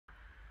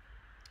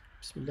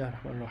بسم الله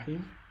الرحمن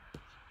الرحيم.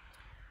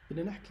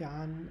 بدنا نحكي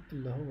عن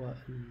اللي هو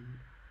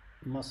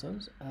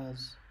muscles as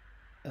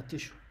a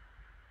tissue.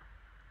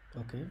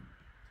 اوكي،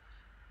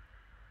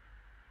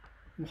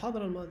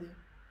 المحاضرة الماضية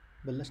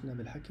بلشنا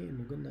بالحكي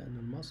انه قلنا انه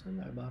المصل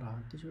عبارة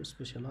عن tissue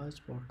specialized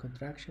for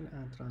contraction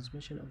and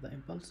transmission of the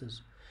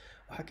impulses،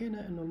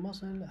 وحكينا انه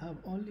المصل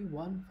have only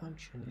one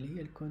function اللي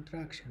هي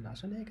الكونتراكشن.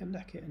 عشان هيك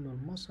بنحكي انه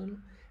المصل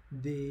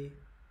they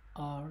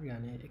are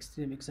يعني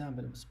extreme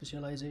example of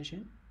specialization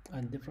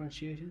and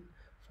differentiation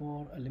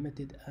for a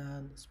limited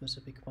and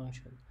specific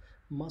function.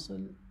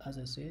 Muscle, as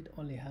I said,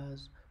 only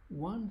has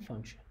one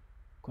function,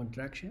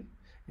 contraction,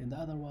 and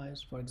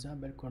otherwise, for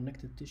example,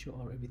 connective tissue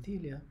or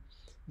epithelia,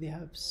 they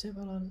have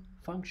several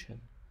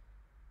functions,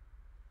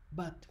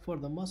 but for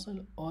the muscle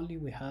only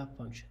we have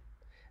function.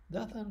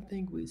 The other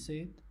thing we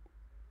said,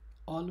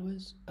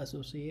 always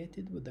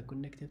associated with the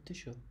connective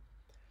tissue.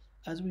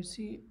 As we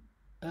see,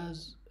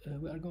 as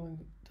we are going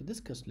to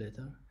discuss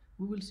later,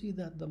 we will see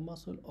that the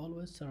muscle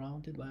always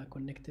surrounded by a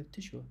connective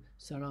tissue,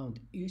 surround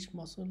each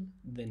muscle,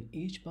 then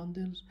each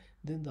bundles,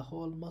 then the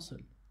whole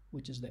muscle,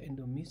 which is the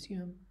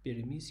endomysium,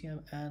 perimysium,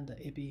 and the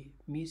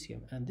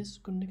epimysium. And this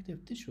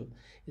connective tissue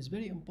is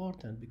very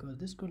important because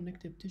this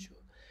connective tissue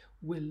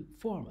will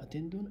form a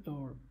tendon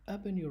or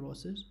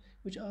aponeurosis,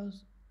 which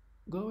is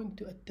going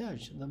to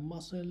attach the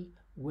muscle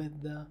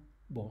with the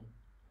bone.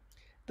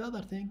 The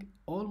other thing,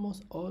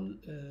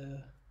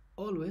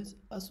 always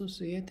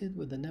associated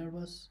with the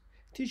nervous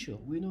tissue.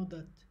 We know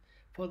that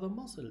for the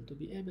muscle to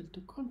be able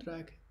to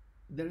contract,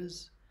 there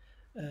is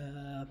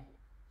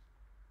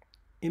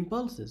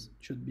impulses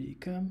should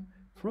come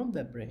from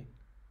the brain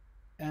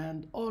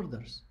and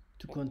orders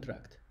to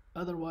contract.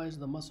 Otherwise,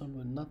 the muscle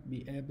will not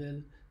be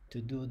able to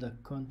do the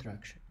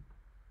contraction.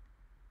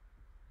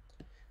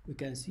 We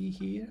can see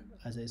here,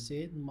 as I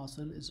said,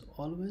 muscle is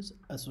always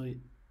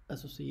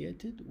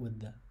associated with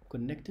the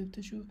connective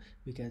tissue.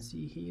 We can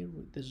see here,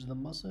 this is the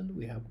muscle,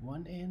 we have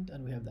one end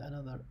and we have the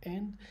another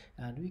end,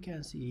 and we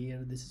can see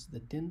here this is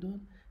the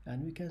tendon,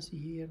 and we can see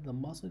here the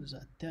muscle is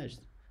attached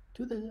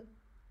to the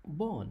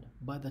bone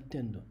by the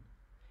tendon,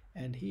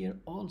 and here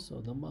also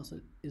the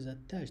muscle is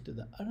attached to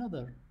the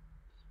another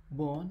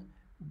bone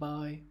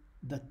by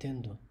the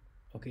tendon.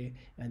 Okay,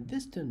 and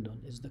this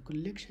tendon is the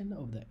collection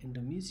of the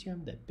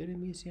endomysium, the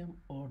perimysium,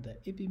 or the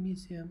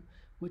epimysium,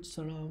 which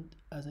surround,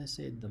 as I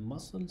said, the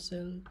muscle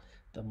cell,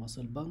 the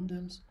muscle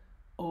bundles,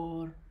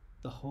 or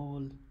the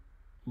whole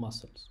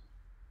muscles.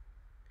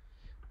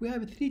 We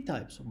have three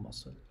types of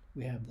muscle.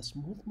 We have the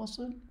smooth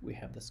muscle, we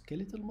have the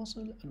skeletal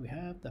muscle, and we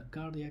have the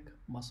cardiac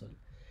muscle.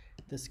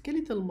 The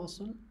skeletal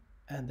muscle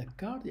and the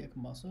cardiac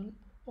muscle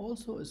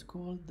also is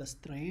called the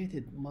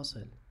striated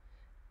muscle.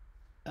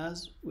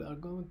 As we are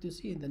going to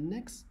see in the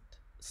next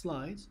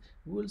slides,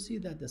 we will see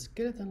that the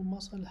skeletal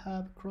muscle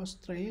have cross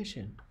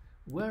striation,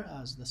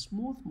 whereas the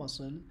smooth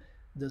muscle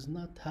does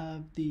not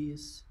have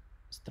these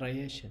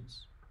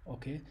striations.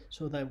 Okay,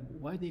 so that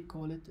why they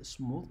call it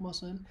smooth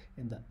muscle,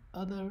 and the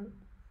other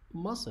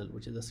muscle,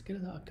 which is the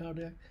skeletal and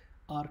cardiac,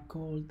 are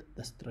called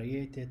the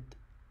striated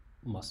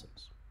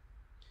muscles.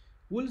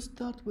 We'll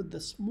start with the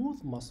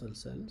smooth muscle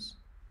cells.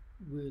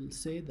 We'll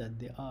say that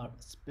they are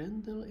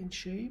spindle in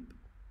shape.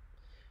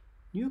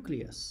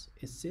 Nucleus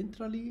is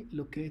centrally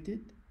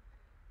located.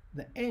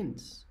 The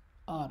ends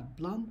are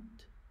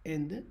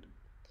blunt-ended.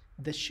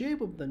 The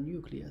shape of the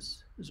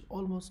nucleus is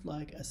almost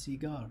like a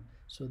cigar,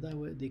 so that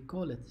way they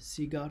call it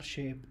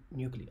cigar-shaped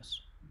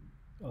nucleus.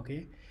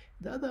 Okay.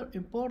 The other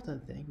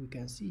important thing we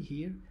can see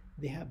here,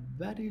 they have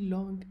very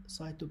long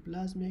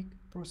cytoplasmic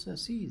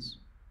processes.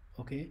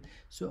 Okay,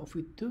 so if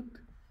we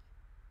took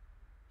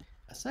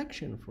a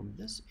section from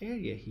this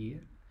area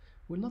here,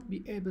 will not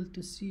be able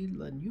to see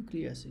the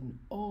nucleus in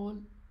all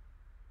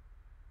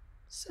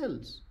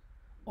cells.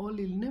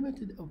 Only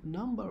limited of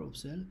number of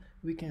cells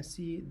we can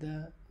see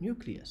the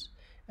nucleus,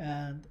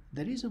 and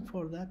the reason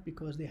for that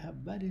because they have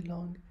very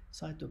long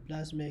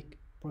cytoplasmic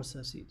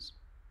processes.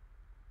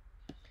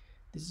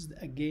 This is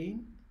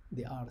again,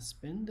 they are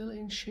spindle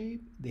in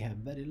shape, they have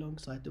very long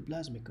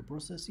cytoplasmic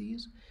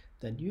processes,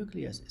 the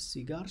nucleus is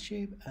cigar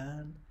shape,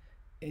 and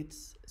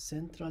it's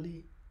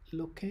centrally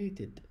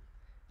located.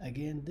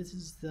 Again, this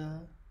is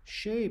the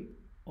shape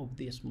of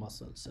this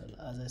muscle cell.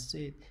 As I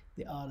said,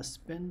 they are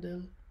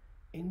spindle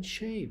in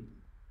shape.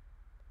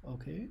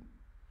 Okay,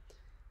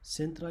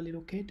 centrally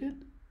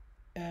located,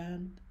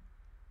 and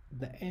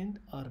the end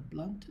are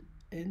blunt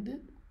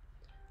ended,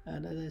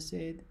 and as I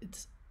said,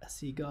 it's a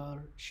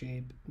cigar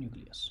shaped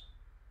nucleus.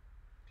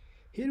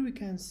 Here we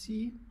can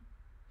see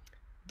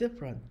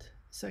different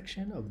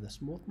section of the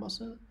smooth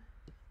muscle.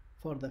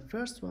 For the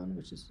first one,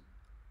 which is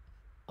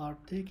are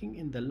taking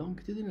in the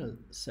longitudinal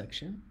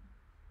section.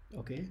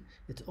 Okay,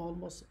 it's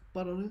almost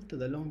parallel to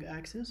the long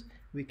axis.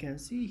 We can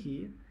see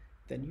here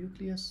the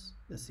nucleus,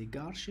 the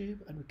cigar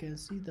shape, and we can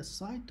see the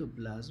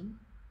cytoplasm.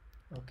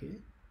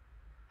 Okay,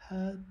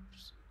 has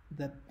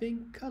the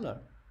pink color,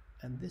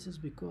 and this is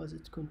because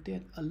it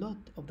contains a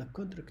lot of the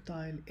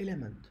contractile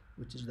element,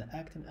 which is the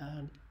actin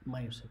and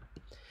myosin.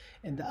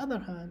 On the other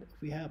hand, if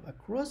we have a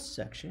cross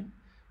section,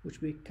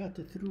 which we cut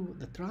through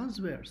the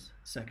transverse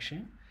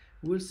section,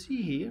 we'll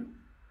see here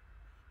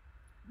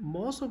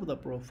most of the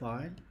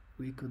profile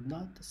we could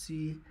not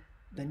see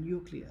the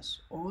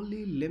nucleus.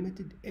 Only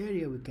limited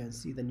area we can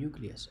see the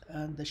nucleus,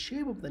 and the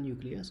shape of the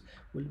nucleus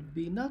will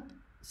be not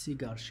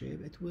cigar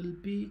shape, it will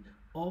be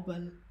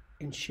oval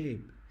in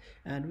shape,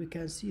 and we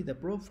can see the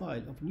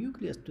profile of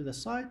nucleus to the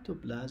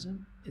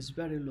cytoplasm is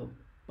very low.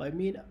 I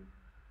mean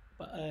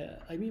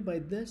by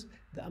this,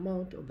 the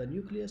amount of the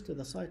nucleus to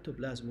the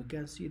cytoplasm, we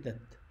can see that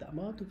the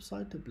amount of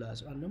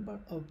cytoplasm and number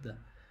of the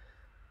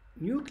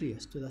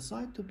nucleus to the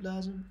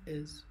cytoplasm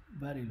is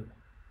very low.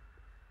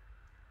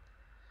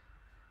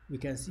 We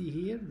can see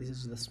here, this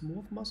is the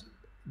smooth muscle,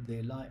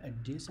 they lie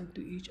adjacent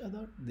to each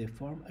other, they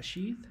form a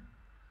sheath.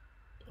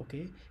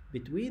 Okay,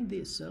 between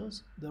these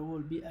cells there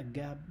will be a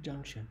gap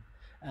junction,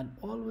 and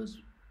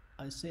always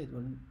I said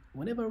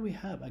whenever we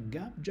have a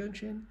gap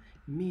junction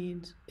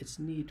means it's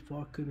need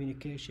for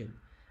communication.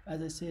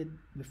 As I said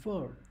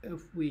before,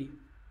 if we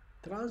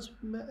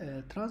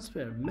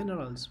transfer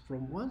minerals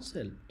from one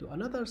cell to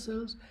another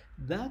cells,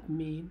 that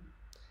means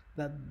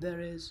that there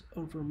is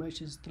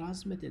information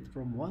transmitted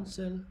from one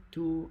cell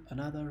to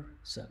another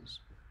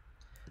cells.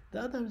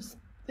 The other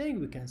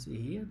thing we can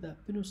see here, the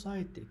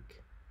pinocytic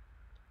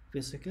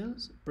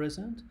vesicles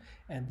present,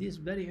 and this is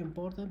very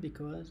important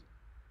because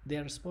they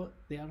are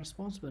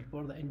responsible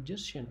for the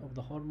ingestion of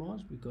the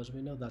hormones, because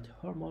we know that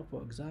hormone,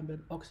 for example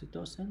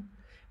oxytocin,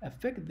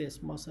 affect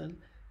this muscle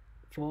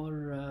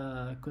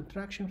for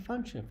contraction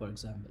function, for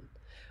example.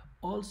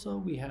 Also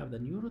we have the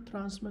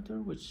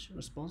neurotransmitter which is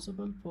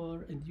responsible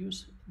for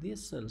induce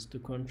these cells to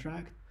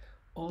contract.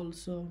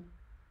 Also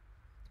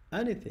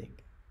anything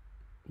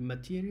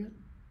material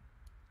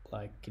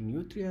like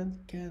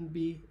nutrient can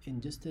be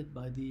ingested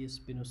by these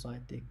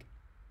pinocytic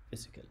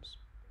vesicles.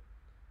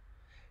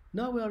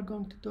 Now we are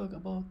going to talk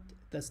about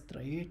the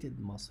striated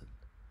muscle.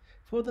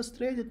 For the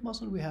striated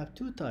muscle, we have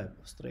two types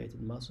of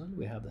striated muscle.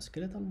 We have the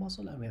skeletal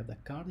muscle and we have the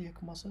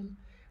cardiac muscle.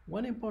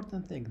 One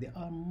important thing, they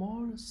are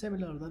more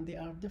similar than they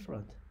are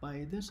different.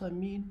 By this I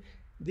mean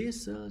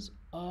these cells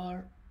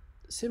are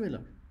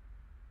similar.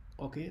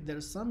 Okay, there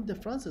are some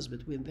differences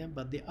between them,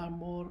 but they are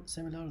more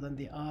similar than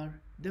they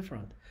are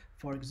different.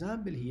 For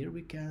example, here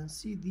we can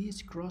see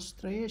these cross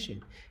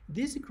striations.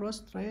 These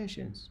cross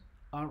striations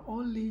are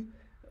only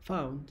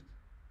found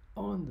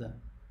on the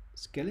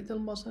skeletal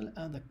muscle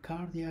and the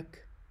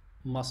cardiac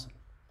muscle.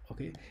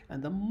 Okay,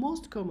 and the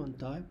most common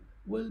type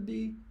will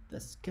be the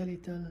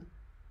skeletal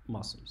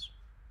muscles.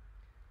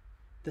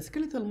 The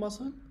skeletal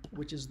muscle,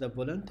 which is the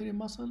voluntary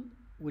muscle,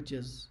 which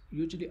is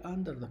usually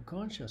under the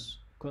conscious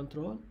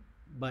control.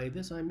 By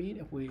this I mean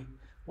if we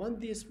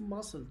want this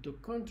muscle to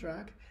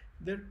contract,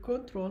 they're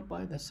controlled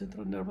by the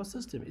central nervous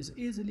system. Is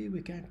easily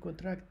we can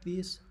contract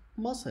this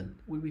muscle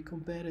when we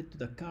compare it to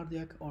the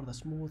cardiac or the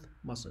smooth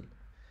muscle.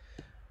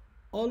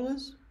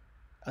 Always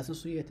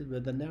associated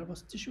with the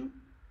nervous tissue.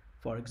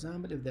 For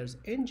example, if there's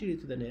injury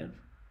to the nerve,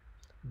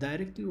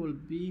 directly will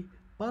be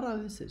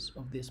paralysis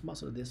of this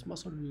muscle. This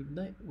muscle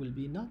will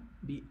not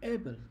be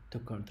able to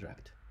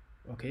contract.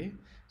 Okay,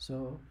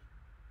 so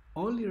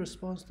only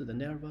response to the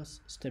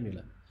nervous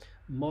stimuli.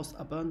 Most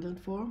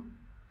abundant form,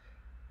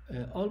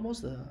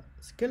 almost the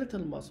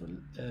skeletal muscle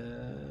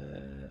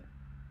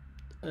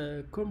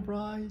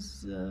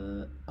comprise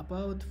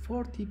about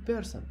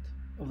 40%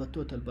 of the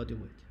total body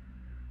weight.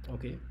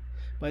 Okay,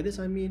 by this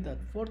I mean that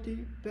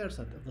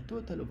 40% of the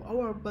total of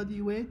our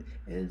body weight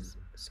is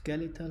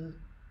skeletal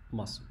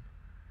muscle.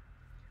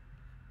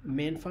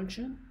 Main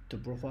function, to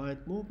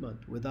provide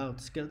movement.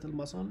 Without skeletal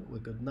muscle we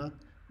could not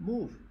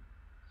move.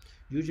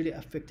 Usually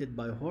affected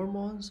by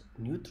hormones,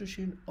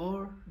 nutrition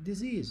or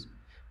disease.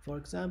 For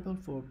example,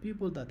 for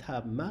people that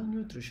have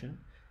malnutrition,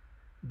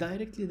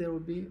 directly there will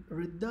be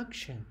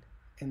reduction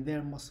in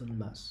their muscle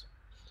mass.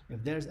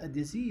 If there's a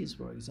disease,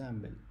 for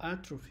example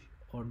atrophy,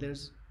 or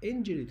there's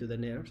injury to the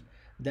nerves,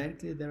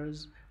 directly there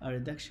is a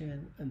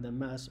reduction in the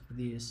mass of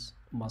these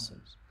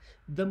muscles.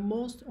 The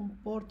most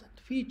important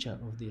feature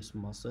of these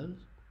muscles,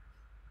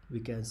 we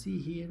can see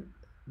here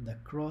the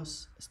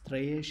cross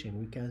striation.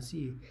 We can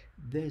see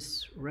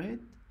this red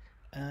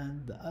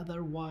and the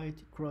other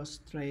white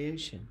cross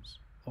striations.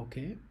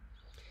 Okay,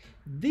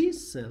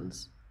 these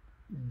cells,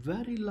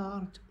 very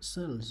large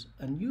cells,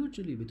 and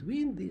usually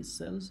between these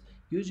cells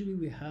usually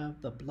we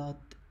have the blood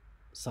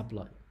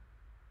supply.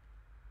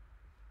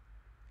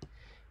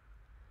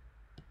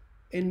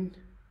 In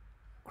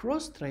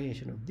cross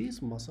striation of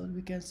this muscle,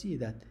 we can see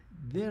that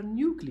their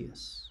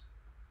nucleus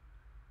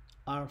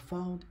are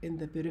found in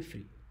the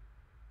periphery.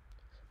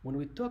 When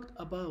we talked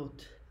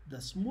about the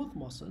smooth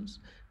muscles,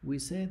 we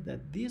said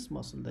that this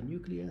muscle, the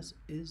nucleus,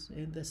 is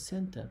in the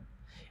center,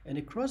 and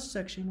a cross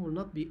section will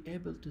not be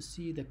able to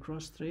see the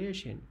cross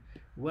striation,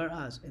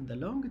 whereas in the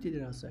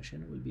longitudinal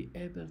section we'll be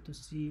able to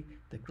see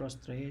the cross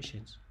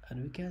striations.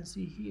 And we can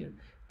see here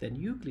the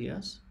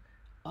nucleus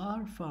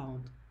are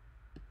found,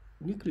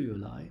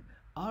 nucleoli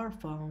are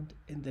found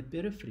in the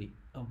periphery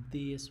of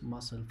these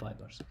muscle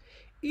fibers.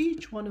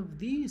 Each one of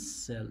these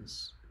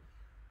cells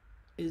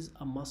is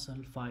a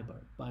muscle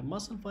fiber. By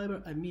muscle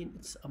fiber, I mean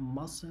it's a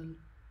muscle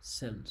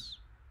cells.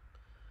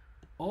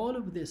 All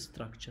of this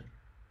structure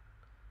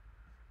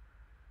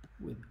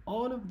with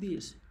all of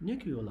these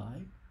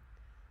nucleoli,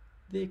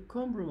 they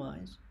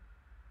comprise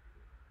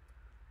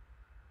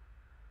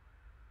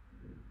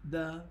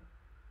the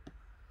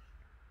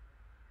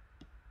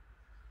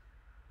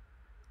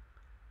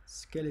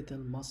skeletal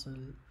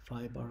muscle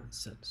fiber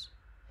cells.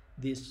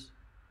 This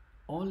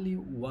only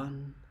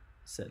one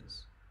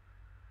cells.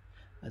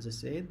 As I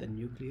said, the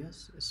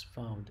nucleus is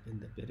found in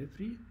the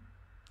periphery.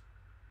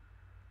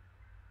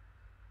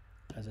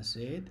 As I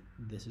said,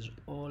 this is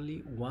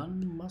only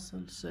one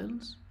muscle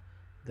cells.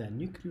 The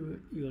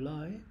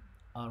nucleoli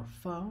are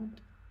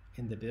found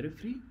in the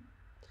periphery.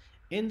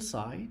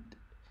 Inside,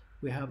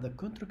 we have the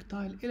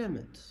contractile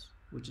elements,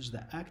 which is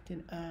the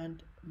actin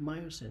and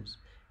myosins,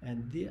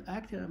 and the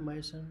actin and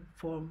myosin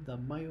form the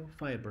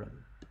myofibril.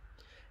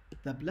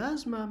 The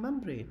plasma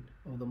membrane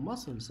of the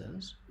muscle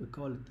cells, we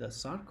call it the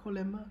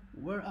sarcolemma,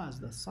 whereas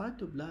the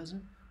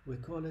cytoplasm, we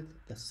call it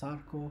the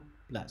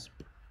sarcoplasm.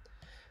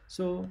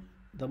 So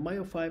the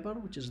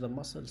myofiber, which is the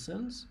muscle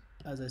cells,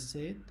 as I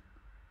said,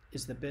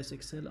 is the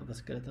basic cell of the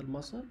skeletal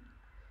muscle,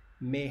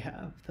 may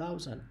have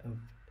thousands of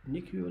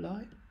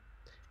nucleoli.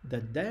 The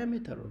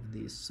diameter of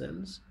these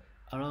cells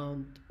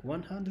around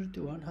 100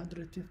 to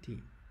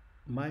 150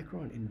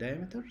 micron in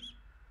diameters.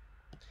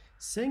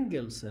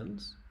 Single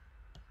cells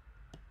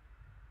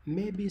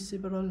may be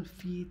several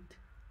feet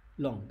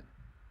long.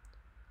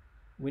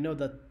 We know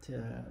that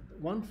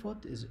 1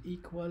 foot is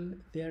equal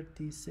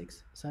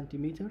 36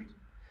 centimeters.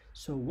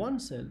 So one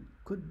cell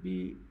could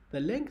be, the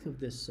length of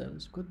these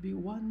cells could be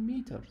 1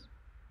 meter.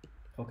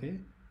 Okay?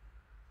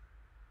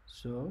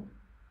 So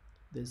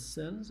this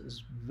cells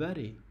is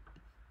very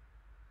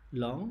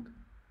long,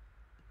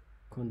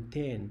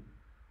 contain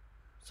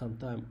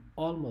sometimes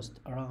almost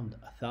around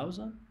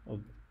 1,000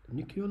 of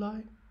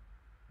nuclei.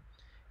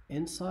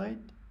 Inside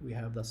we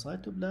have the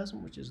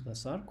cytoplasm, which is the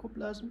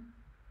sarcoplasm.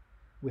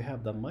 We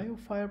have the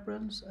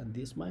myofibrils, and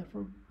these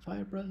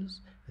myofibrils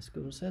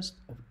consist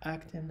of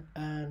actin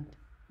and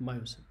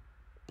myosin.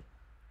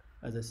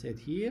 As I said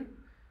here,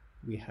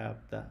 we have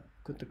the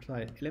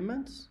contractile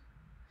elements.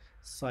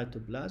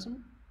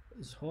 Cytoplasm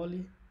is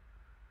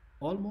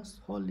almost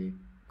wholly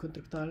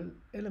contractile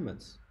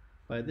elements.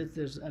 By this,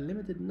 there's a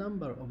limited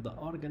number of the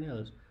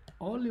organelles.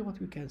 Only what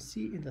we can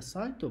see in the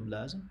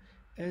cytoplasm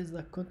is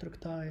the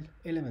contractile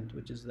element,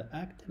 which is the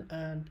actin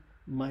and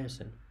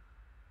myosin.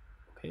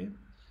 Okay.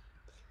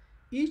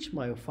 Each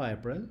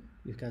myofibril,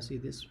 you can see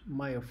this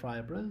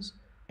myofibrils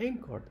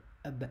anchored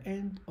at the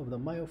end of the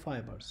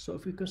myofibers. So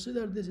if we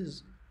consider this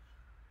is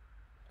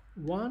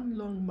one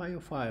long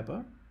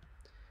myofiber,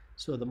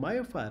 so the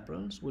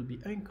myofibrils will be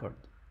anchored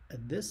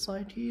at this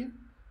side here,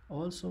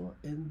 also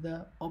in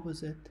the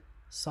opposite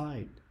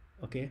side.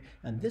 Okay,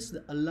 and this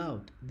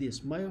allowed these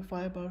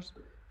myofibers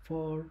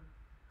for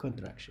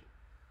contraction.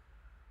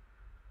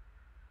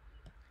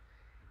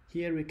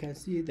 Here we can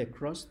see the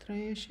cross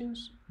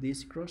striations.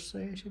 These cross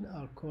striations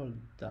are called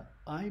the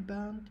I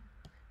band,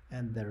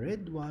 and the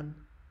red one,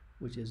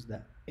 which is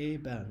the A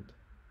band.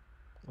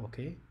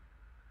 Okay,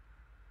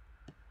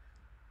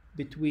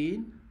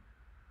 between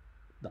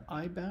the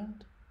I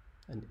band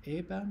and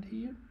A band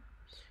here,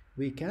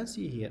 we can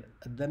see here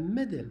at the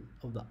middle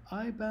of the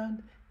I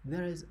band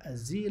there is a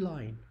Z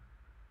line,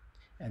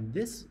 and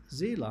this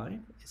Z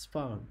line is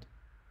found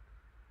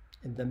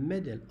in the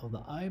middle of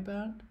the I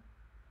band,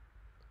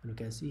 and you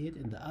can see it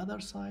in the other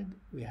side.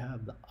 We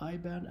have the I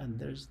band, and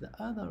there's the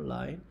other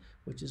line,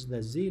 which is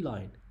the Z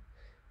line.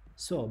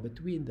 So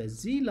between the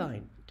Z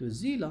line to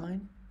Z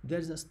line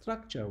there's a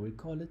structure, we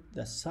call it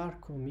the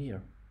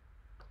sarcomere,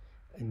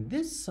 and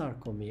this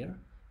sarcomere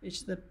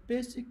is the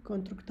basic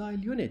contractile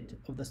unit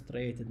of the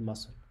striated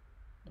muscle.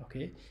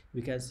 Okay,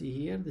 we can see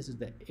here this is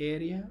the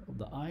area of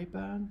the I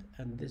band,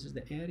 and this is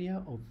the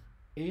area of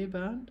A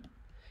band,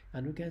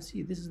 and we can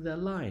see this is the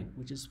line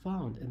which is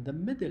found in the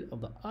middle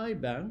of the I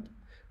band.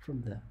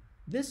 From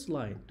this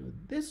line to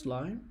this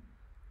line,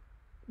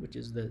 which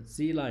is the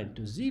Z line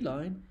to Z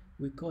line,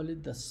 we call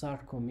it the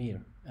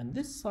sarcomere, and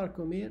this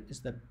sarcomere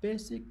is the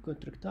basic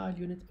contractile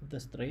unit of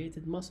the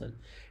striated muscle.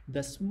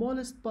 The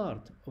smallest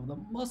part of the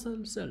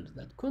muscle cells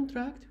that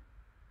contract,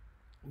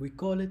 we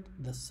call it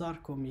the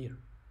sarcomere,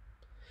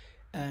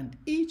 and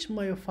each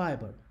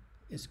myofiber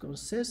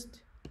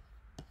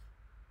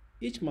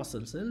each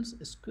muscle cells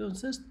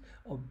consist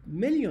of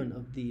millions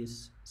of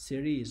these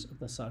series of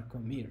the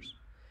sarcomeres,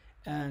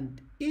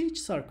 and each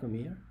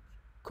sarcomere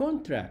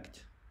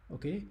contract.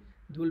 Okay,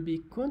 it will be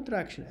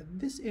contraction at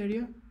this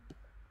area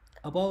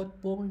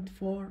about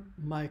 0.4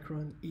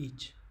 micron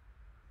each.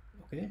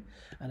 Okay,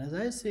 and as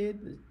I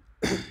said,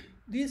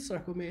 these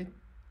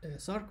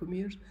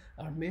sarcomeres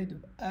are made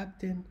of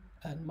actin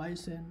and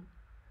myosin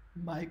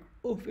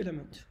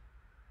microfilament.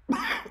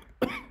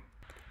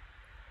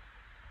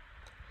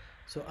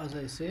 So as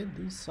I said,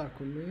 these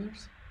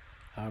sarcomeres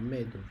are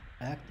made of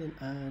actin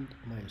and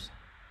myosin.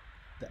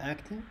 The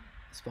actin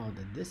is found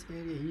in this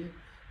area here,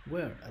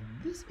 where at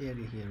this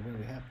area here, where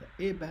we have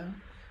the A band,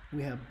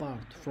 we have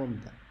part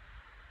from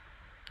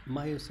the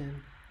myosin,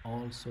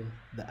 also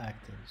the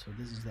actin. So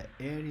this is the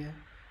area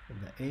of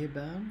the A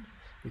band.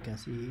 You can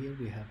see here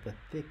we have the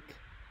thick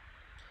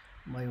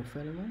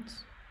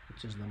myofilaments,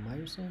 which is the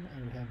myosin,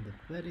 and we have the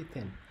very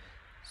thin.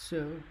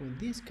 So when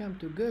these come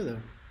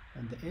together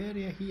and the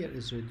area here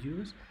is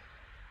reduced,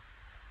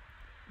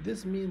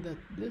 this means that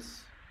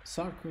this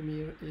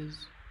sarcomere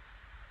is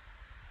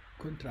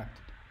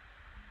contracted.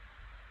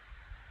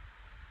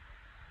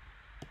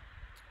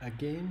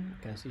 Again,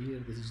 you can see here,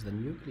 this is the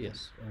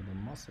nucleus of the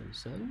muscle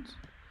cells.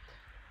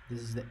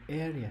 This is the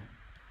area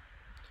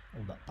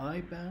of the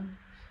I band,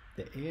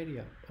 the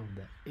area of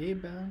the A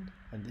band,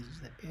 and this is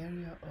the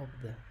area of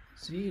the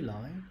Z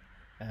line.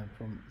 And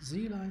from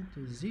Z line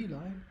to Z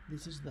line,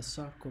 this is the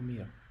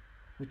sarcomere,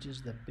 which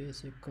is the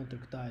basic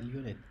contractile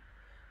unit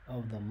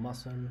of the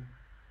muscle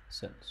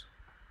cells.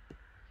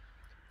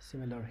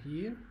 Similar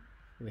here,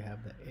 we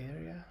have the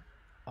area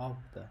of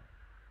the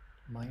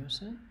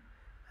myosin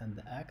and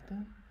the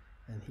actin,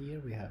 and here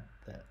we have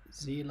the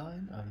Z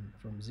line, and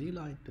from Z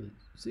line to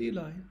Z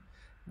line,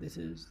 this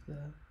is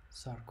the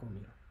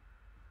sarcomere.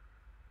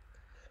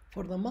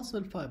 For the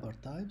muscle fiber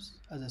types,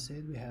 as I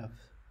said, we have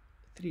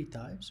three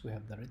types. We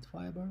have the red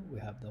fiber, we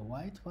have the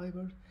white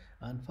fiber,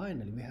 and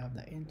finally we have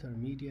the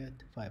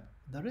intermediate fiber.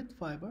 The red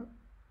fiber,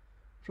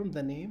 from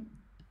the name,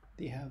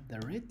 they have the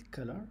red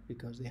color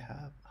because they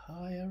have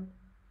higher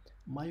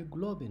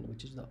myoglobin,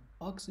 which is the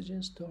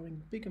oxygen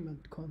storing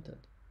pigment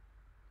content.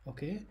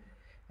 Okay,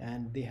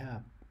 and they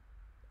have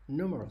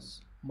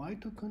numerous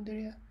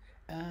mitochondria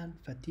and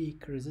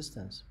fatigue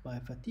resistance. By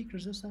fatigue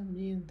resistance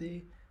means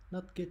they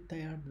not get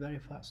tired very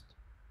fast.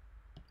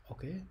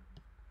 Okay,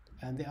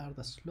 and they are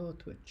the slow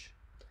twitch.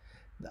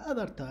 The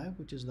other type,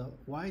 which is the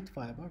white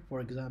fiber, for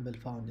example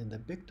found in the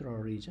pectoral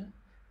region,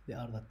 they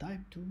are the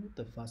type 2,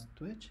 the fast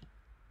twitch.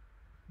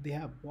 They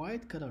have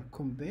white color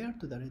compared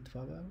to the red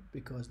fiber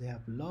because they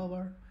have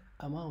lower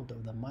amount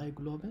of the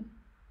myoglobin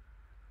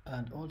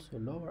and also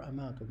lower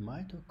amount of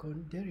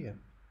mitochondria.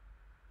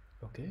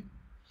 Okay,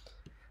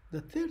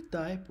 the third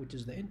type, which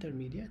is the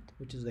intermediate,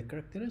 which is the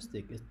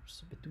characteristic,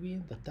 it's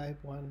between the type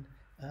 1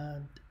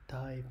 and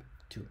type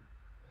 2.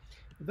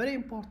 Very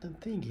important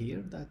thing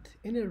here that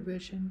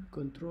innervation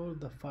control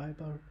the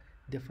fiber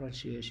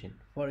differentiation.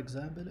 For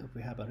example, if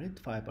we have a red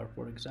fiber,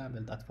 for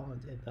example, that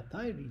found in the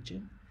thigh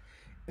region,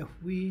 if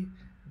we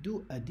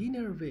do a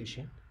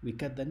denervation, we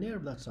cut the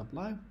nerve that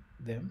supply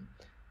them,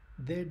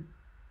 they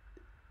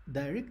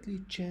directly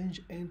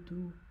change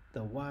into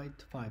the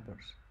white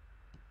fibers.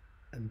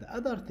 And the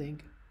other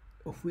thing,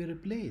 if we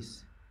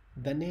replace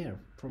the nerve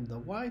from the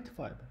white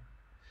fiber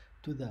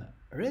to the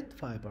red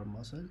fiber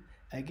muscle,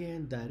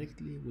 again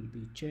directly will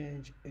be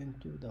changed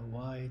into the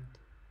white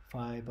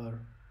fiber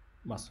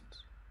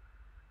muscles.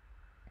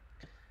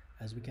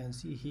 As we can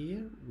see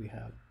here, we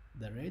have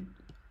the red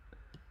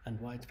and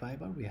white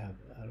fiber, we have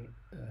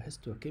a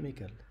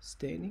histochemical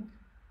staining.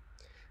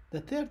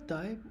 The third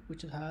type,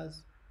 which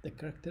has the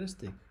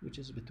characteristic, which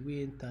is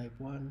between type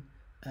 1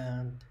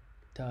 and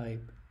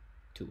type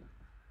 2.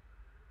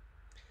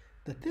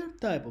 The third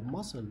type of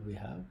muscle we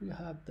have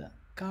the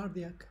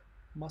cardiac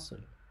muscle,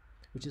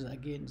 which is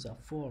again a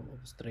form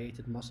of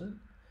striated muscle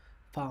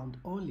found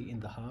only in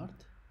the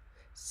heart,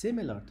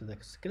 similar to the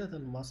skeletal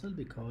muscle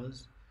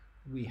because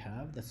we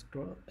have the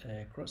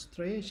cross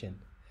striation.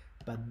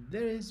 But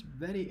there is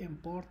very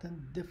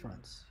important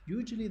difference.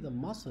 Usually the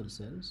muscle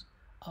cells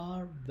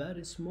are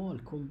very small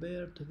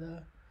compared to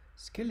the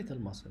skeletal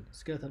muscle.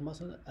 Skeletal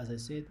muscle, as I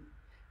said,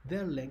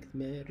 their length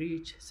may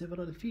reach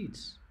several feet,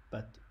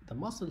 but the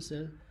muscle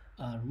cells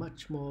are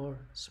much more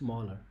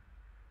smaller.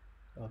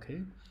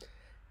 Okay,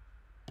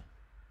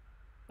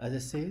 as I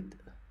said,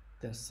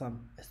 there's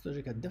some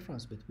histological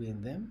difference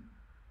between them,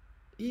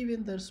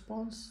 even the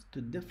response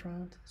to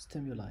different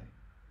stimuli.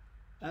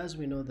 As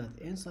we know that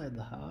inside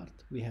the heart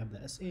we have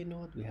the SA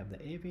node, we have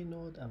the AV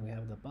node, and we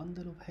have the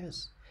bundle of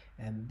His,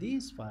 and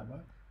these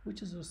fiber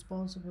which is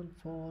responsible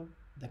for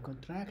the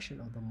contraction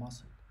of the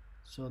muscle.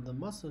 So the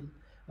muscle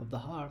of the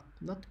heart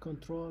not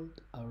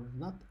controlled or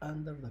not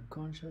under the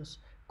conscious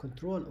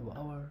control of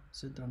our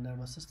central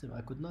nervous system.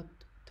 I could not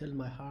tell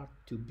my heart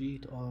to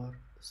beat or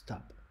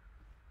stop.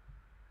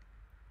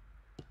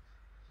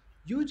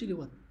 Usually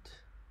what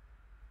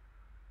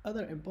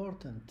other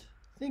important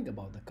thing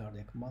about the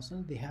cardiac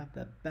muscle, they have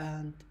the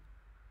band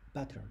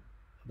pattern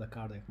of the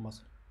cardiac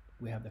muscle.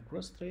 We have the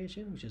cross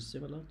striation, which is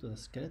similar to the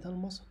skeletal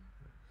muscle.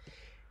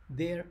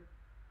 Their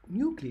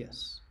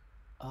nucleus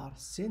are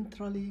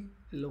centrally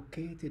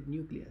located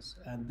nucleus,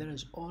 and there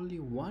is only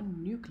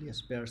one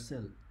nucleus per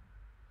cell.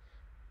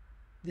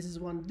 This is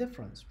one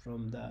difference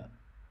from the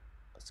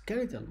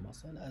skeletal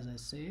muscle. As I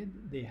said,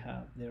 they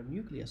have their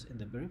nucleus in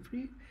the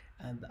periphery,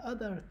 and the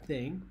other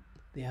thing,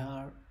 they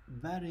are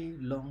very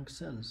long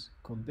cells.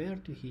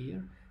 Compared to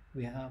here,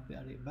 we have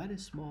very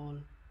small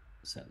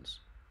cells.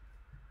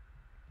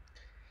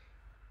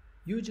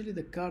 Usually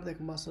the cardiac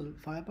muscle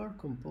fiber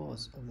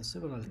composed of the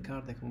several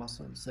cardiac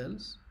muscle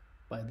cells.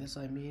 By this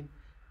I mean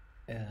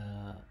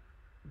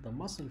the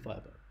muscle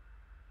fiber.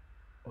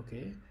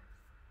 Okay,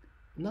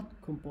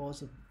 not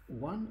composed of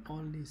one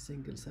only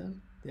single cell,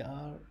 they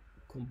are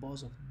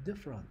composed of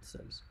different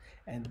cells.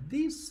 And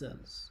these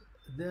cells,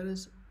 there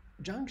is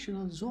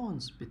junctional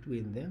zones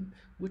between them,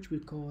 which we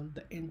call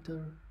the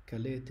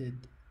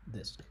intercalated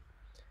disc.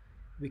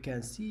 We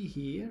can see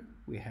here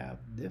we have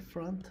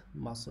different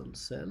muscle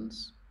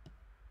cells,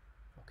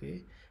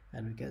 okay,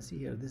 and we can see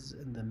here this is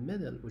in the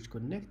middle which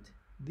connect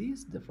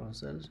these different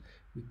cells.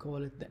 We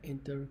call it the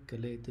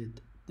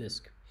intercalated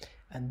disc,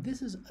 and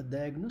this is a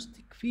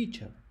diagnostic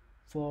feature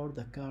for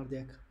the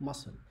cardiac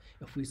muscle.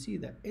 If we see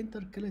the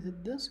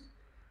intercalated disc,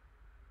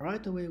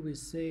 right away we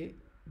say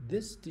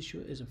this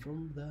tissue is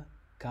from the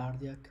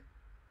cardiac,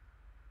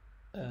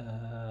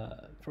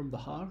 from the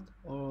heart,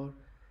 or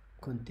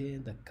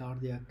contain the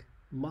cardiac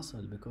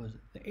muscle, because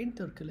the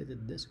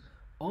intercalated disc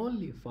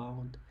only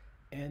found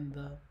in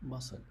the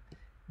muscle.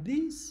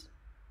 These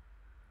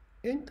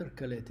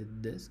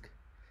intercalated disc,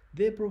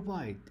 they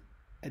provide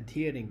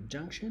adhering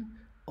junction,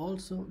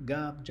 also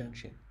gap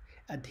junction.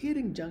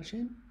 Adhering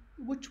junction,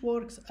 which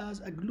works as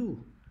a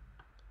glue,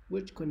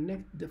 which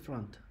connect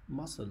different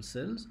muscle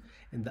cells.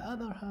 On the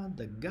other hand,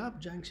 the gap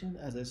junction,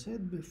 as I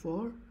said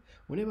before,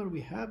 whenever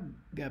we have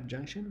gap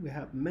junction, we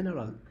have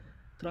mineral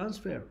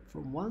transfer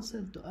from one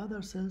cell to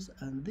other cells,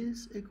 and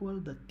this equal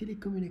the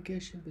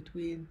telecommunication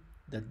between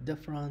the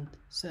different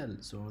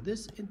cells. So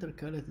this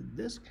intercalated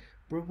disc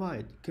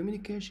provide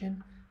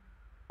communication,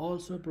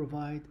 also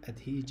provide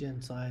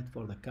adhesion site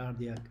for the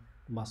cardiac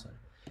muscle.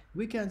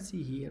 We can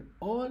see here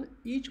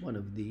each one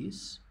of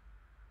these,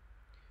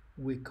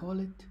 we call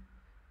it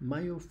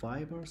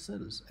myofiber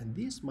cells, and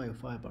these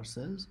myofiber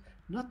cells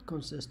not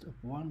consist of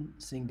one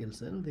single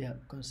cell, they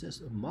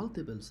consist of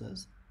multiple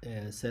cells,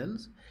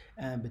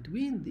 and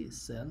between these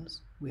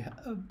cells we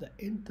have the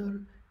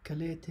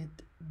intercalated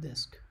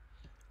disc.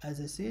 As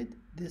I said,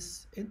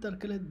 this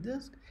intercalated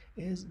disc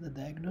is the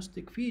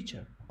diagnostic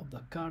feature of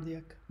the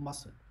cardiac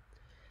muscle.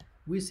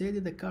 We said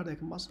in the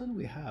cardiac muscle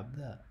we have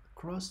the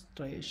cross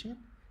striation,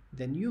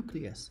 the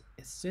nucleus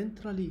is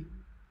centrally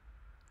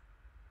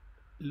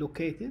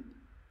located,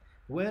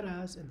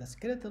 whereas in the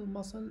skeletal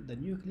muscle the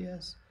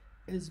nucleus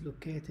is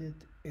located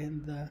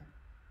in the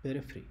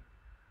periphery.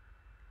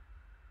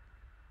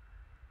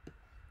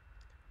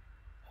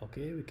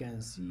 Okay, we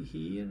can see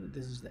here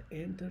this is the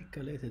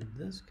intercalated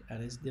disc,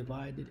 and it's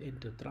divided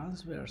into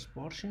transverse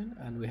portion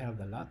and we have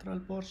the lateral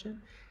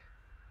portion.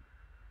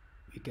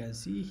 We can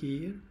see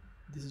here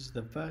this is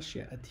the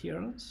fascia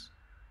adherens,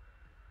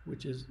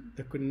 which is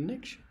the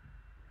connection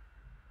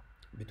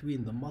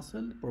between the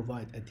muscle,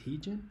 provide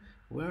adhesion,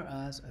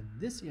 whereas at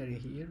this area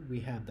here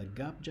we have the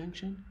gap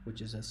junction,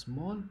 which is a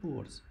small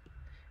pores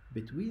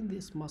between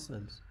these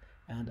muscles,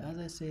 and as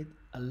I said,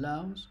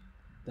 allows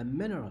the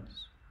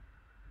minerals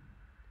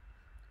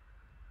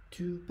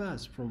to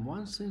pass from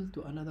one cell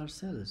to another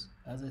cells.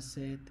 As I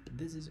said,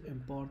 this is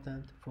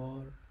important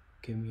for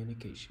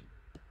communication.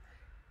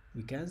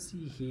 We can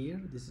see here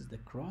this is the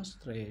cross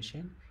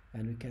striation,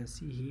 and we can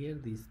see here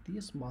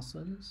these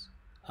muscles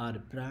are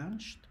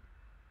branched.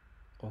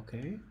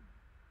 Okay,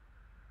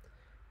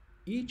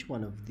 each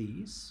one of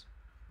these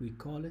we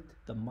call it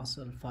the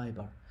muscle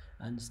fiber,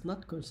 and it's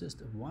not consist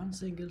of one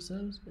single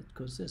cells, it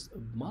consists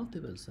of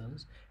multiple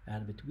cells,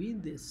 and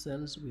between these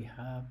cells we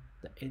have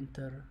the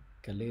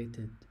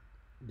intercalated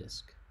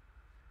disc.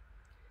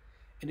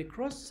 In a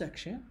cross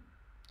section,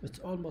 it's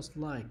almost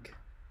like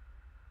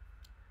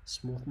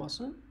smooth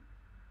muscle.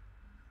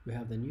 We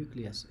have the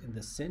nucleus in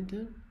the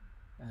center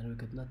and we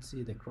could not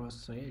see the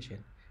cross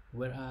striation,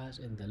 whereas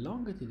in the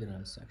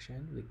longitudinal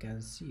section we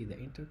can see the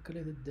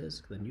intercalated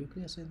disc, the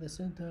nucleus in the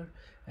center,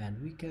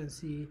 and we can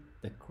see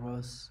the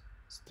cross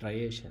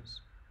striations.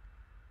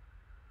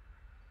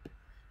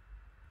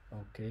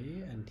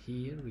 Okay, and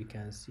here we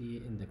can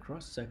see in the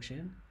cross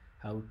section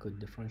how we could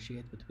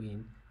differentiate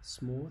between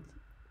smooth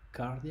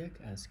cardiac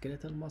and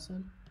skeletal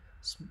muscle.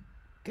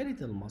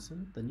 Skeletal muscle,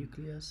 the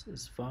nucleus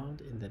is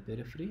found in the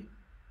periphery.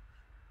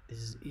 This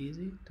is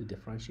easy to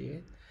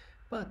differentiate,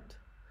 but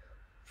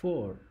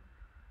for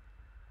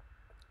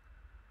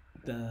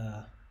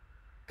the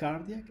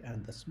cardiac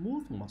and the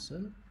smooth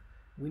muscle,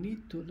 we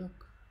need to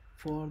look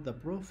for the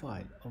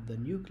profile of the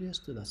nucleus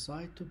to the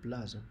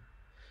cytoplasm.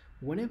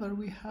 Whenever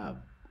we have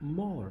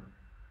more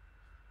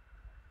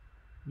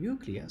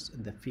nucleus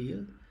in the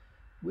field,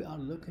 we are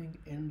looking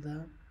in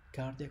the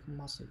cardiac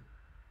muscle.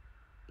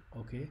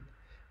 Okay,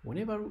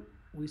 whenever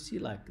we see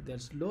like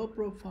there's low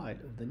profile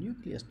of the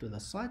nucleus to the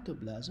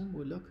cytoplasm,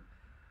 we look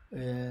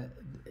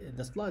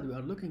the slide we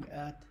are looking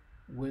at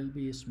will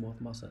be smooth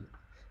muscle.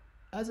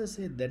 As I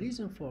said, the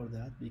reason for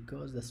that,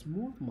 because the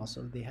smooth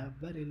muscle, they have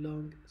very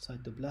long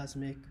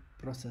cytoplasmic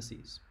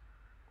processes.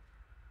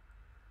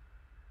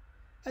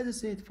 As I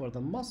said, for the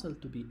muscle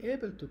to be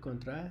able to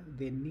contract,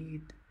 they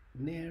need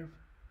nerve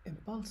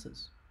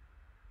impulses.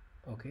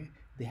 Okay,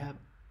 they have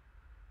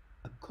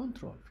a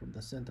control from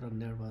the central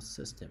nervous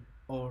system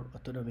or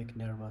autonomic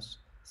nervous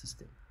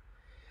system.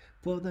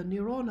 For the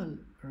neuronal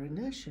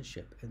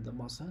relationship in the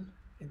muscle,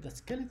 in the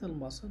skeletal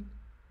muscle,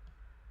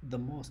 the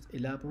most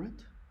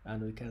elaborate,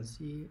 and we can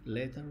see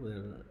later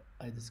where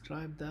I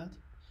describe that,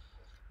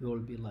 it will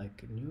be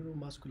like a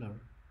neuromuscular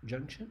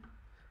junction.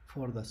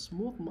 For the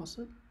smooth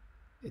muscle,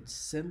 it's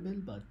simple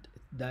but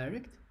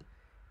direct,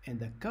 and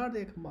the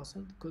cardiac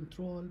muscle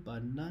controlled by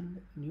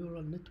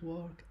non-neural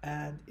network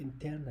and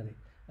internally.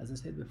 As I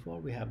said before,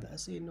 we have the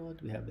SA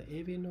node, we have the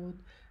AV node,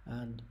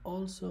 and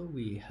also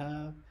we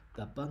have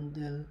the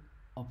bundle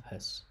of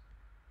His.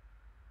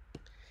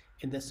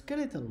 In the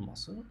skeletal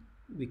muscle,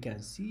 we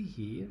can see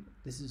here,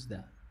 this is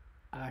the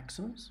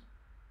axons,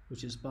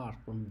 which is part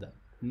from the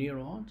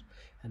neurons,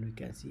 and we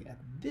can see at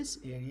this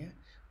area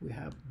we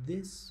have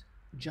this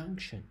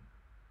junction.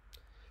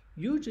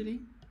 Usually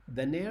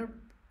the nerve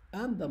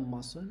and the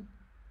muscle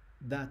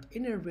that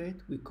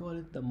innervate, we call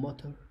it the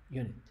motor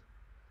unit,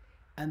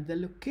 and the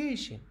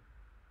location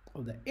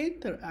of the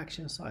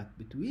interaction site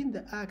between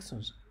the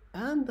axons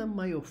and the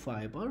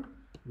myofiber,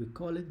 we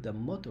call it the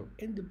motor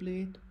end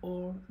plate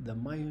or the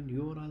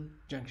myoneural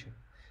junction.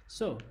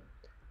 So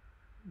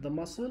the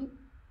muscle,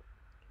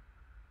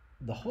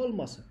 the whole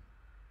muscle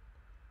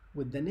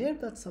with the nerve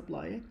that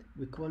supply it,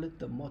 we call it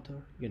the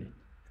motor unit,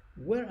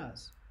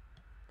 whereas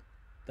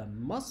the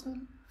muscle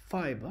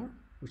fiber,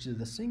 which is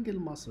the single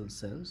muscle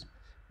cells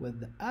with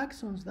the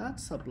axons that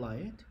supply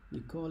it, we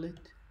call it,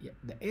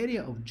 the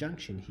area of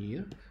junction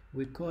here,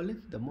 we call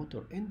it the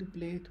motor end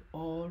plate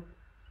or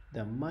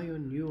the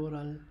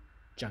myoneural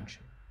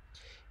junction.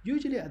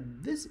 Usually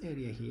at this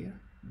area here,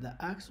 the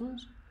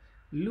axons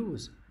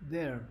lose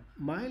their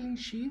myelin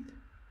sheath,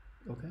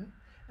 okay,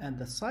 and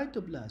the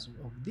cytoplasm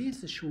of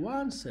these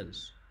Schwann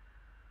cells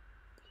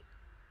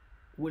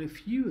will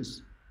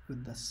fuse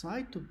with the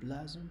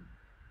cytoplasm,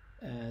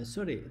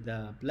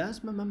 the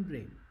plasma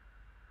membrane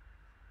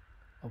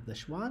of the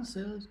Schwann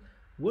cells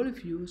will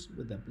fuse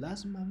with the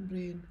plasma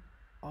membrane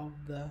of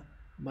the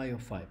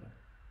myofiber,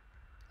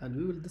 and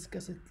we will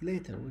discuss it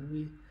later when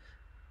we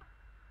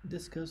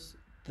discuss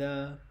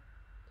the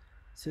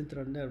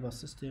central nervous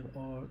system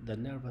or the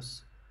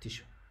nervous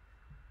tissue.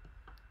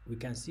 We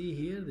can see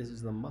here, this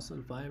is the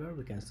muscle fiber,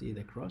 we can see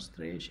the cross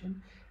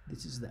striation,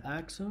 this is the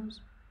axons,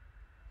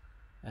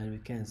 and we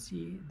can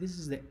see this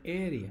is the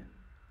area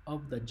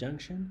of the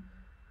junction,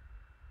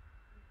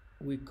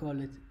 we call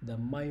it the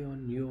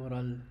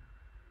myoneural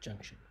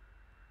junction.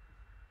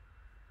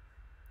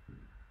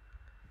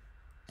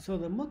 So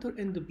the motor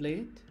end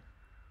plate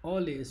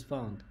only is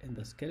found in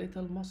the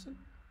skeletal muscle,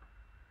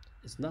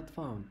 it's not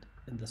found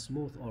in the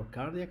smooth or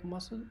cardiac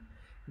muscle.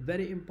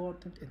 Very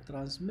important in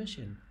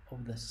transmission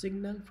of the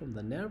signal from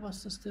the nervous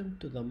system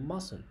to the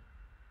muscle.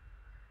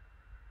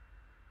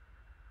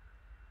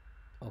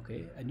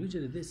 Okay, and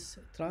usually this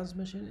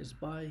transmission is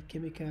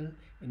biochemical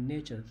in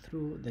nature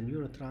through the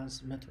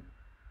neurotransmitter.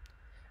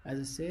 As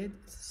I said,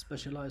 it's a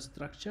specialized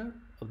structure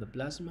of the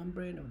plasma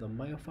membrane of the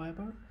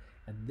myofiber.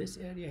 At this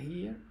area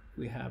here,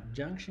 we have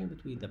junction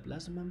between the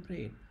plasma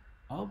membrane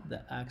of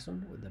the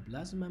axon with the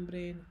plasma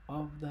membrane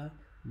of the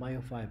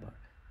myofiber.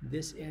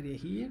 This area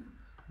here,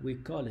 we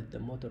call it the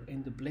motor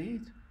end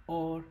plate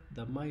or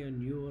the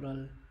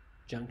myoneural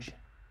junction.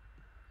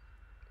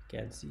 You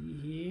can see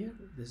here,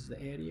 this is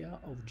the area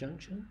of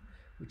junction,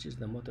 which is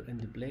the motor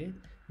end plate.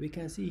 We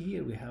can see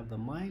here we have the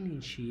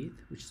myelin sheath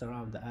which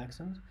surround the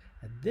axons.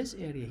 At this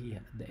area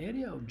here, the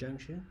area of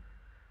junction,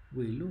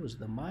 we lose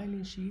the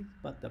myelin sheath,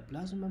 but the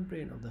plasma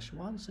membrane of the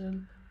Schwann cell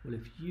will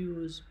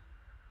fuse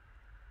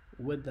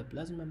with the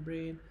plasma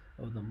membrane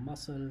of the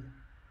muscle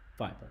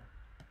fiber.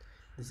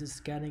 This is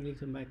scanning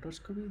electron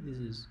microscopy. This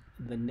is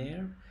the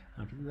nerve,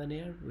 and from the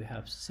nerve we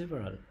have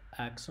several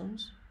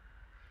axons.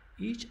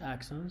 Each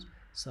axon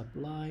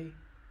supply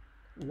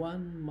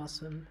one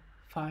muscle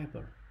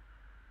fiber.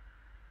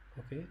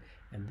 Okay,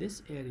 and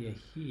this area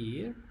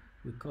here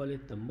we call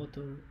it the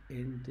motor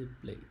end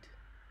plate.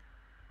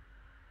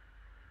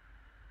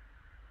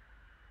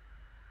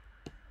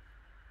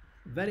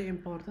 Very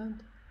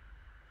important,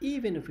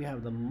 even if we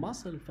have the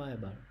muscle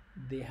fiber,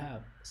 they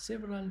have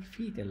several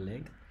feet in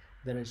length,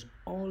 there is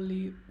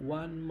only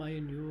one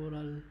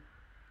myoneural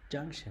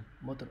junction,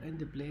 motor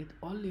end plate,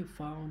 only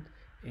found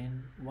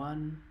in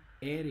one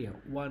area,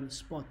 one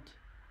spot.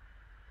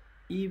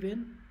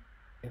 Even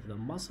if the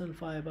muscle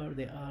fiber,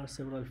 they are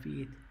several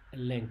feet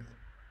in length.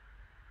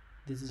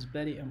 This is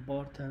very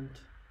important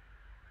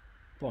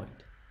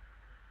point,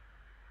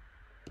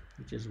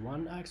 which is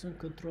one axon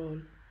control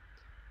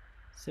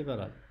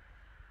several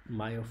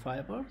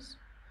myofibers,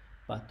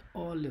 but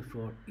only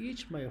for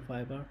each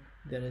myofiber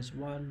there is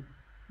one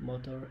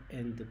motor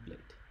end plate.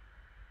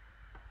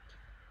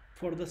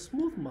 For the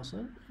smooth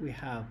muscle, we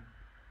have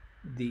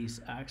these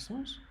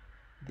axons.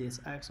 These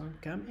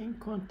axons come in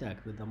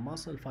contact with the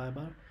muscle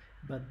fiber,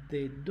 but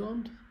they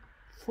don't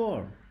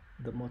form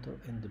the motor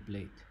end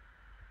plate.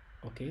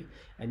 Okay,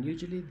 and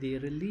usually they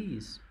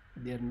release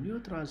their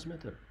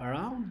neurotransmitter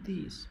around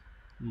these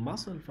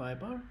muscle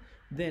fiber.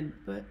 Then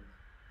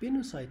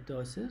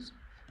pinocytosis,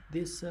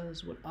 these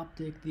cells will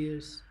uptake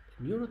this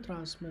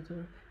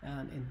neurotransmitter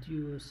and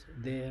induce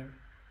their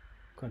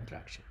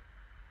contraction.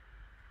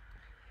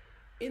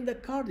 In the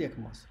cardiac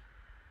muscle,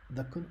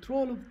 the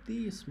control of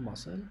this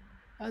muscle,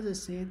 as I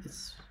said,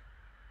 is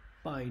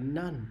by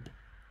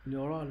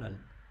non-neuronal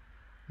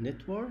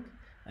network,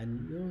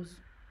 and use,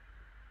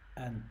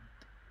 and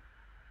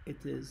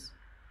it is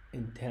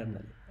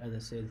internally, as I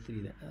said,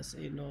 through the SA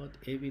node,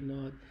 AV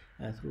node,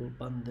 and through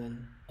bundle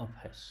of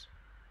hash.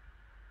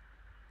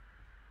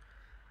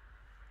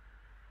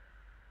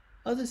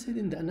 As I said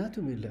in the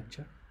anatomy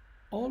lecture,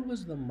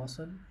 always the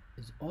muscle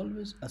is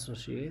always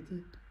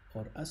associated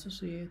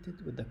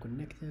with the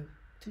connective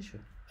tissue.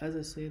 As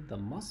I said, the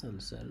muscle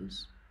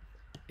cells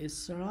is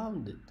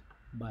surrounded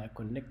by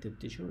connective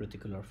tissue,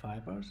 reticular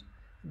fibers.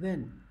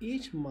 Then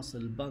each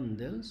muscle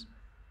bundles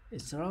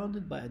is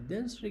surrounded by a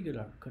dense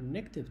regular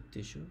connective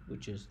tissue,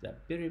 which is the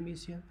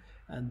perimysium,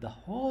 and the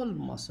whole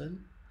muscle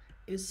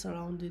is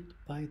surrounded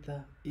by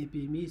the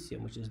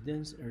epimysium, which is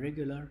dense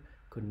irregular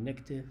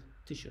connective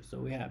tissue. So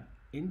we have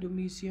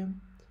endomysium,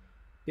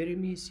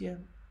 perimysium,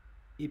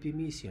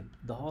 epimysium.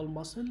 The whole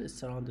muscle is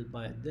surrounded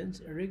by a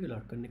dense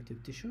irregular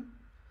connective tissue.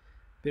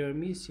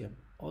 Perimysium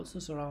also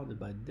surrounded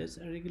by dense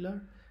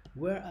irregular,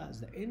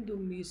 whereas the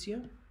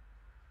endomysium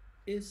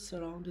is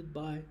surrounded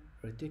by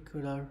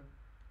reticular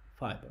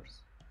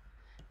fibers.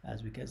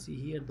 As we can see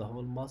here, the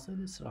whole muscle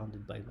is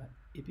surrounded by the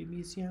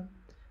epimysium.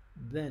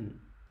 Then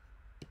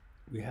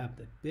we have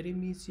the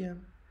perimysium,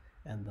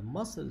 and the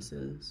muscle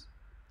cells,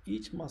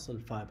 each muscle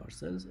fiber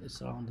cells is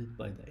surrounded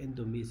by the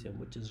endomysium,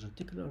 which is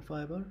reticular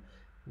fiber,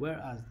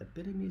 whereas the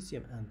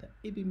perimysium and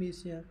the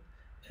epimysium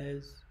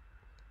is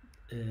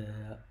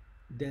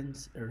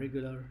dense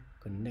irregular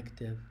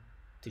connective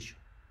tissue.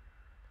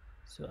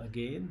 So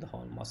again, the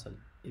whole muscle,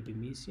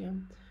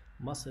 epimysium,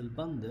 muscle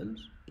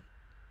bundles,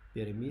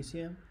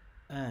 perimysium,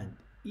 and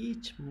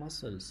each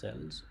muscle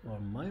cells or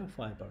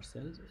myofiber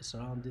cells is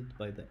surrounded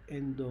by the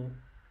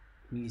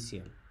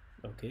endomysium.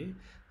 Okay,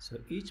 so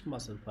each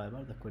muscle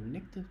fiber, the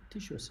connective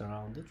tissue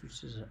surrounded,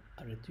 which is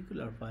a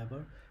reticular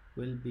fiber,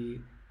 will be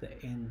the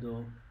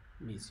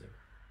endomysium.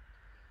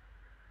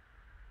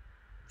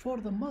 For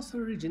the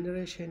muscle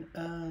regeneration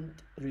and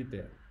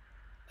repair,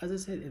 as I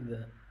said in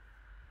the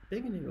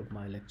beginning of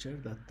my lecture,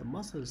 that the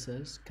muscle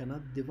cells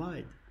cannot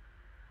divide.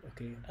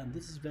 Okay, and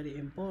this is very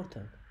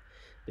important,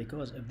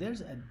 because if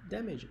there's a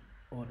damage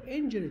or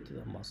injury to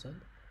the muscle,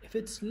 if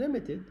it's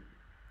limited,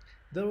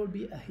 there will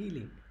be a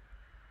healing.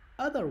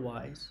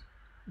 Otherwise,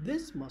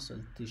 this muscle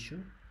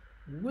tissue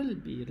will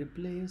be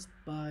replaced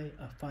by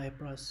a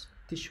fibrous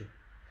tissue.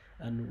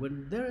 And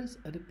when there is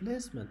a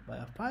replacement by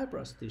a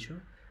fibrous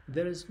tissue,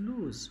 there is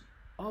loss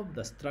of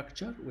the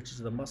structure, which is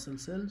the muscle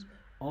cells,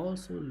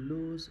 also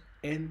lose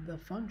in the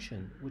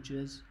function, which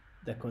is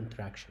the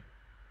contraction.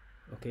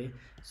 Okay,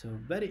 so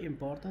very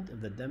important.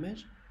 If the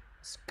damage,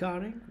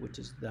 scarring, which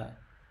is the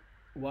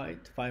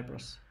white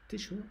fibrous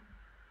tissue,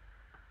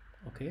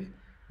 okay,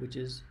 which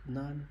is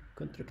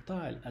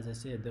non-contractile, as I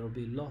said, there will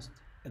be lost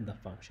in the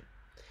function.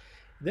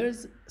 There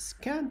is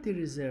scanty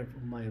reserve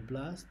of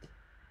myoblast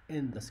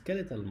in the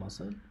skeletal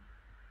muscle.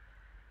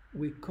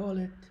 We call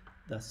it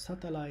the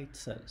satellite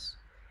cells.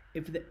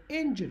 If the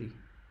injury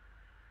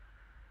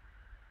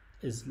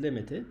is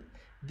limited,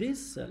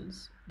 these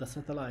cells, the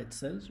satellite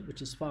cells,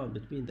 which is found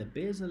between the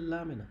basal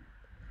lamina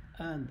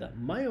and the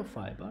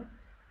myofiber,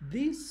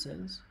 these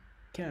cells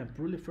can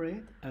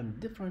proliferate and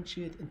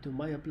differentiate into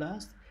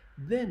myoblasts,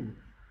 then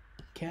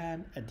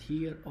can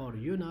adhere or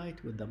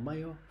unite with the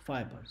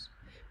myofibers.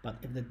 But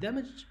if the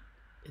damage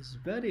is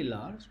very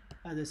large,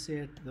 as I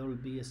said, there will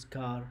be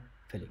scar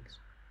fillings.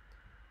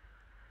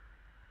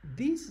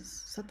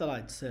 These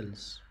satellite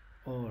cells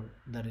or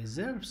the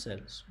reserve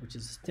cells, which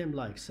is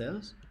stem-like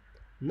cells,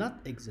 not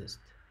exist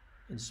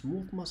in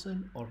smooth muscle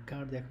or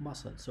cardiac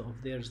muscle. So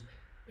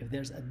if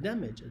there's a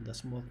damage in the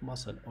smooth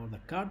muscle or the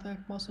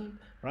cardiac muscle,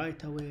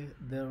 right away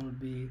there will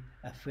be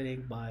a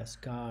filling by a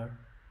scar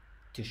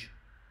tissue.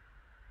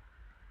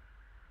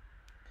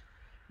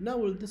 Now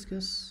we'll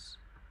discuss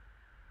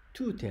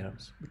two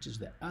terms, which is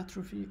the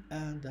atrophy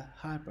and the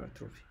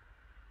hypertrophy.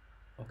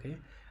 Okay,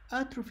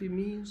 atrophy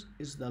means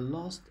is the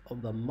loss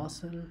of the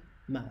muscle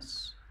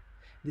mass.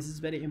 This is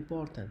very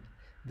important.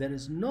 There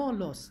is no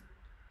loss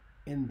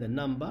in the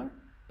number,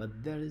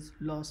 but there is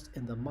loss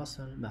in the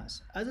muscle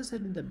mass. As I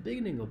said in the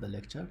beginning of the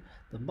lecture,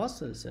 the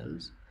muscle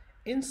cells,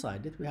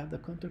 inside it we have the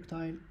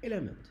contractile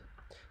element.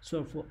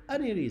 So for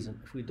any reason,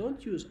 if we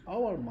don't use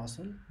our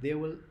muscle, they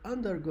will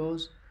undergo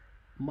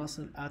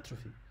muscle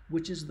atrophy,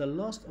 which is the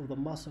loss of the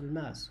muscle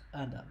mass.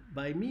 And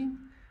by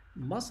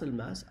muscle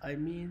mass, I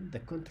mean the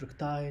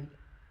contractile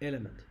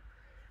element.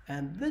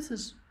 And this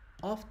is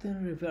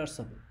often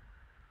reversible.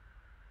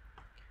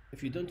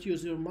 If you don't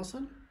use your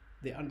muscle,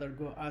 they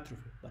undergo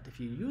atrophy. But if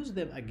you use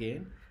them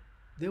again,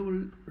 they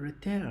will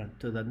return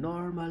to the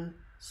normal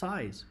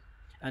size.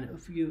 And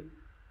if you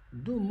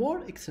do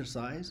more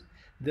exercise,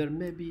 there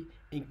may be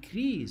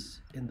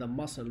increase in the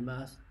muscle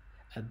mass.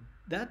 At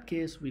that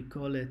case, we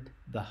call it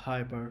the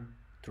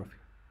hypertrophy.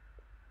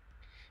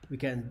 We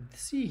can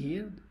see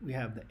here, we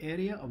have the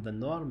area of the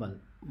normal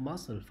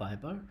muscle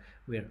fiber,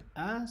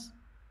 whereas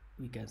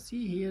we can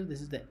see here,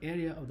 this is the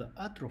area of the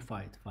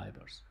atrophied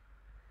fibers.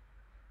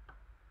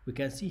 We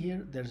can see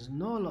here there's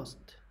no loss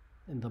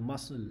in the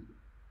muscle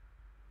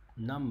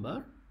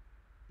number.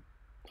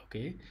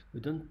 Okay, we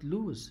don't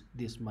lose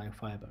this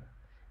myofiber.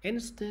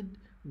 Instead,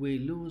 we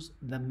lose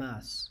the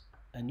mass.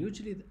 And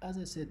usually, as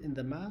I said, in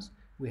the mass,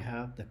 we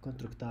have the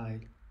contractile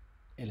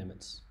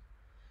elements.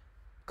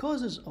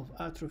 Causes of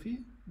atrophy,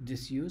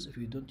 disuse. If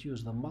you don't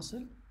use the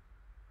muscle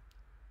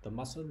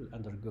will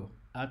undergo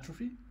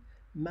atrophy.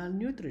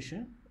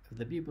 Malnutrition, if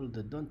the people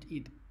that don't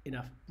eat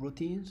enough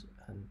proteins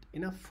and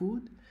enough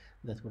food,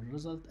 that will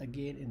result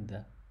again in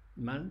the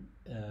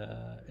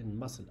in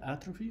muscle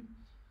atrophy.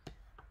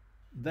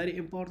 Very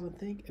important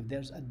thing, if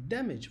there's a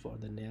damage for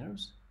the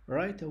nerves,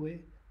 right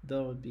away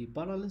there will be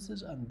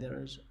paralysis and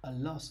there is a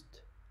loss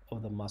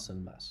of the muscle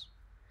mass.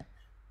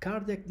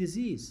 Cardiac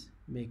disease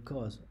may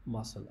cause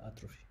muscle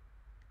atrophy.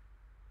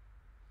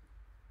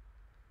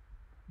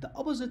 The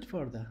opposite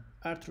for the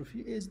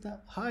atrophy is the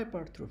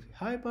hypertrophy.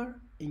 Hyper,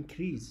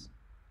 increase,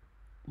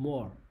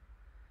 more.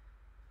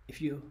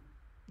 If you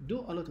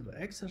do a lot of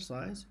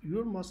exercise,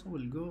 your muscle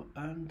will go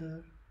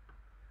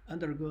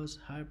undergoes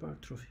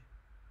hypertrophy.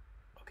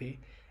 Okay,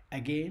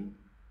 again,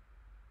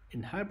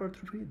 in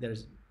hypertrophy there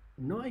is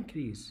no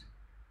increase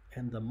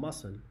in the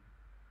muscle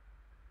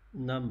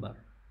number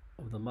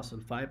of the muscle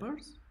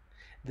fibers.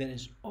 There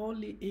is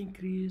only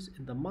increase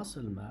in the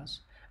muscle mass,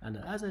 and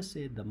as I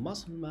said, the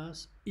muscle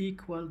mass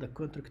equal the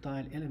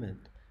contractile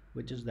element,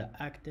 which is the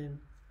actin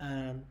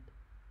and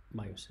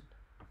myosin.